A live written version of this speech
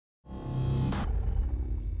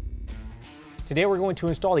Today we're going to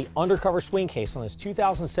install the undercover swing case on this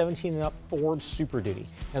 2017 and up Ford Super Duty.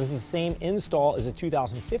 Now this is the same install as a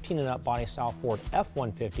 2015 and up body style Ford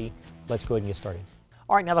F-150. Let's go ahead and get started.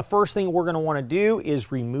 All right, now the first thing we're going to want to do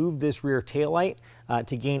is remove this rear taillight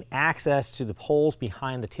to gain access to the holes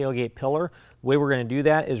behind the tailgate pillar. The way we're going to do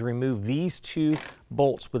that is remove these two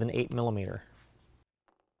bolts with an 8mm.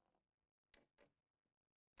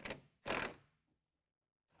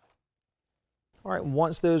 All right,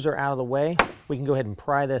 once those are out of the way, we can go ahead and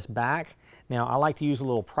pry this back. Now, I like to use a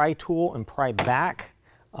little pry tool and pry back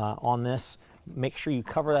on this. Make sure you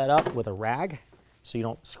cover that up with a rag so you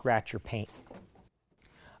don't scratch your paint.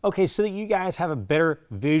 Okay, so that you guys have a better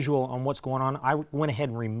visual on what's going on, I went ahead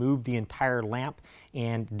and removed the entire lamp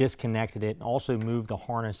and disconnected it, and also moved the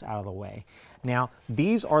harness out of the way. Now,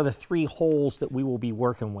 these are the three holes that we will be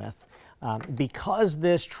working with. Because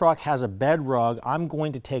this truck has a bed rug, I'm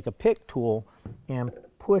going to take a pick tool and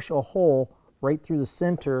push a hole right through the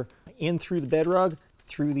center, in through the bed rug,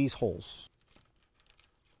 through these holes.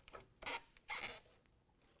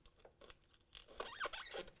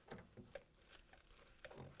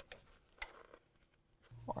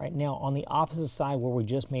 All right, now on the opposite side where we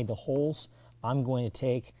just made the holes, I'm going to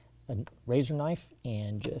take a razor knife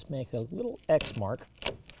and just make a little X mark.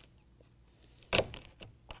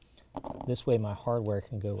 This way my hardware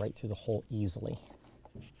can go right through the hole easily.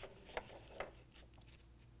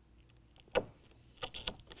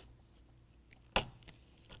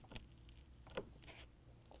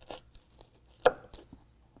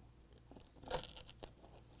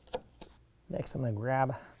 Next, I'm going to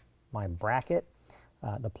grab my bracket.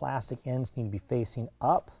 The plastic ends need to be facing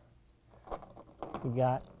up. We've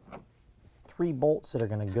got 3 bolts that are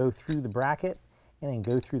going to go through the bracket and then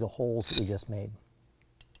go through the holes that we just made.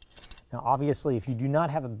 Now, obviously, if you do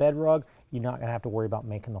not have a bed rug, you're not going to have to worry about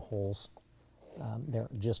making the holes. They're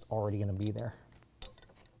just already going to be there.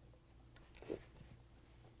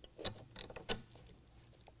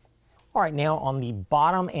 All right, now on the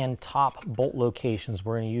bottom and top bolt locations,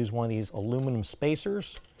 we're going to use one of these aluminum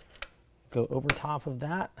spacers. Go over top of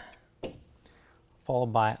that, followed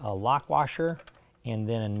by a lock washer, and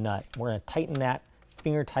then a nut. We're going to tighten that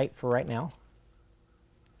finger tight for right now.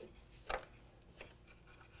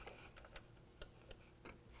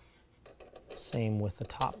 Same with the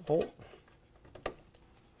top bolt.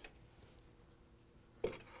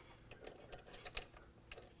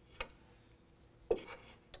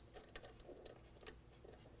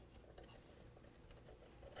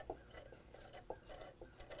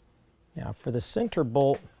 Now for the center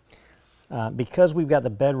bolt, because we've got the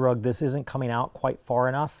bed rug, this isn't coming out quite far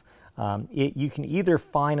enough. You can either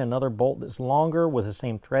find another bolt that's longer with the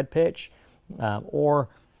same thread pitch, or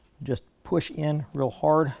just push in real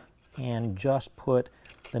hard and just put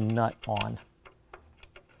the nut on.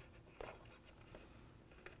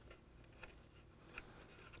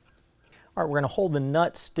 All right, we're going to hold the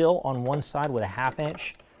nut still on one side with a 1/2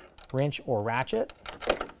 inch wrench or ratchet,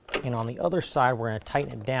 and on the other side we're going to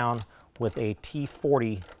tighten it down with a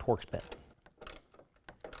T40 Torx bit.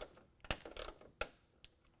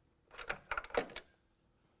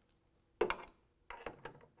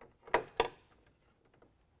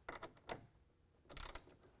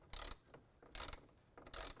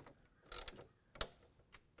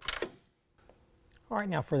 All right,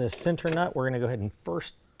 now for the center nut, we're going to go ahead and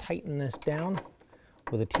first tighten this down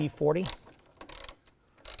with a T40.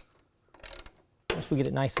 Once we get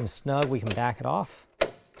it nice and snug, we can back it off.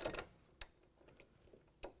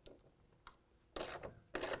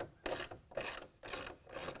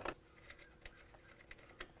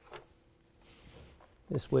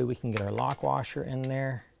 This way we can get our lock washer in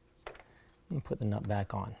there and put the nut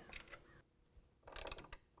back on.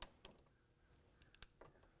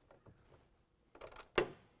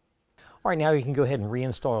 All right, now you can go ahead and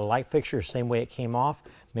reinstall our light fixture same way it came off.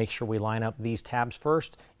 Make sure we line up these tabs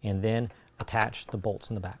first and then attach the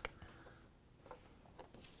bolts in the back.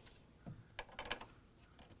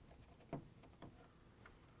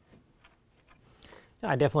 Now,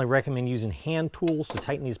 I definitely recommend using hand tools to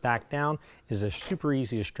tighten these back down, as they're super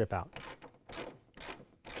easy to strip out.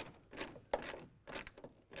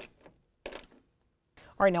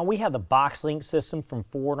 All right, now we have the box link system from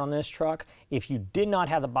Ford on this truck. If you did not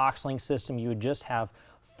have the box link system, you would just have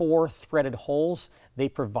 4 threaded holes. They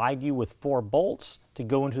provide you with 4 bolts to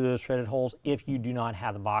go into those threaded holes if you do not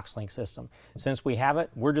have the box link system. Since we have it,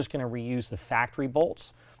 we're just going to reuse the factory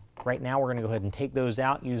bolts. Right now, we're going to go ahead and take those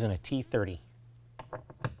out using a T30.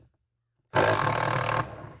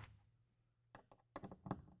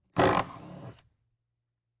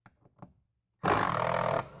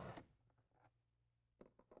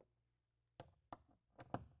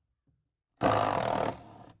 All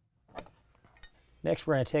Next,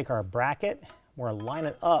 we're going to take our bracket, we're going to line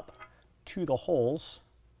it up to the holes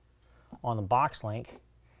on the box link,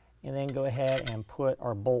 and then go ahead and put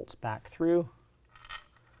our bolts back through,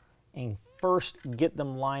 and first get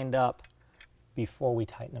them lined up before we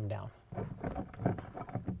tighten them down.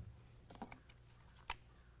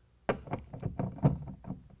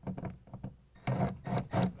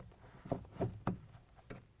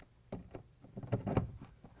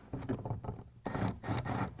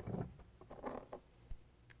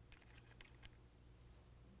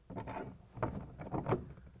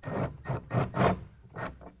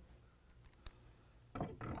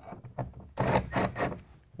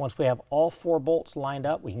 Once we have all 4 bolts lined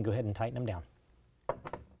up, we can go ahead and tighten them down.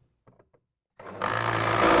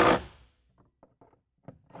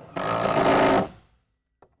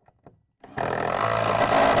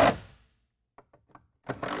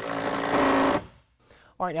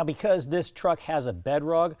 All right, now because this truck has a bed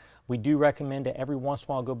rug, we do recommend to every once in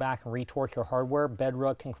a while go back and retorque your hardware. Bed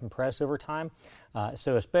rug can compress over time,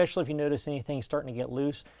 so especially if you notice anything starting to get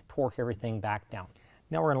loose, torque everything back down.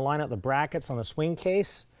 Now we're going to line up the brackets on the swing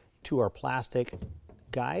case to our plastic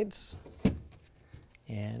guides,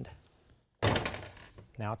 and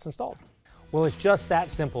now it's installed. Well, it's just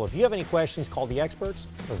that simple. If you have any questions, call the experts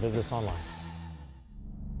or visit us online.